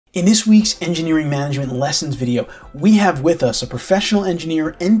In this week's Engineering Management Lessons video, we have with us a professional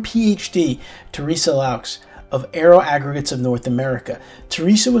engineer and PhD, Teresa Laux of Aero Aggregates of North America.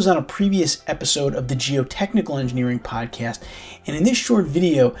 Teresa was on a previous episode of the Geotechnical Engineering podcast, and in this short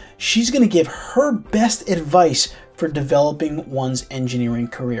video, she's going to give her best advice for developing one's engineering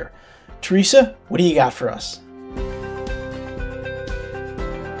career. Teresa, what do you got for us?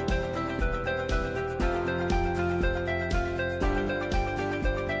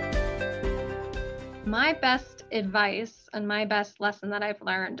 My best advice and my best lesson that I've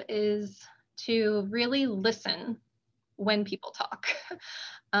learned is to really listen when people talk,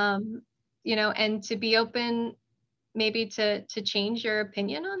 and to be open maybe to change your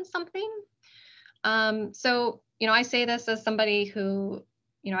opinion on something. I say this as somebody who,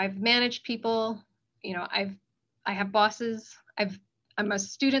 I've managed people, I have bosses, I'm a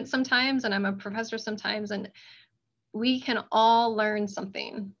student sometimes and I'm a professor sometimes, and we can all learn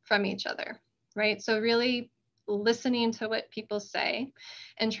something from each other. Right? So really listening to what people say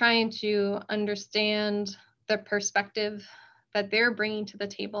and trying to understand the perspective that they're bringing to the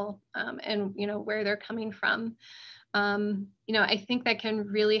table, and where they're coming from. I think that can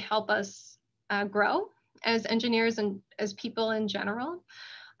really help us grow as engineers and as people in general.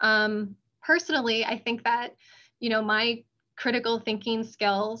 Personally, I think that my critical thinking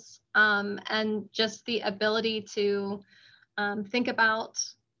skills, and just the ability to think about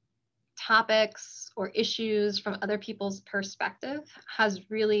topics or issues from other people's perspective has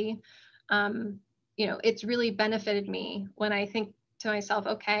really, it's really benefited me when I think to myself,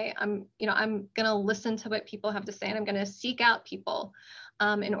 okay, I'm going to listen to what people have to say, and I'm going to seek out people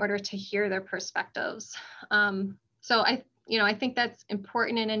in order to hear their perspectives. I think that's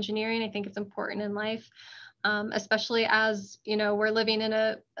important in engineering. I think it's important in life, especially as, we're living in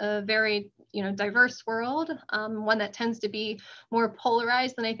a very, diverse world, one that tends to be more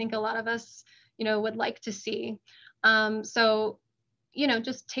polarized than I think a lot of us, would like to see.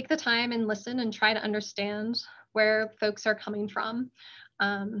 Just take the time and listen and try to understand where folks are coming from.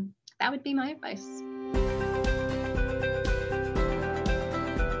 That would be my advice.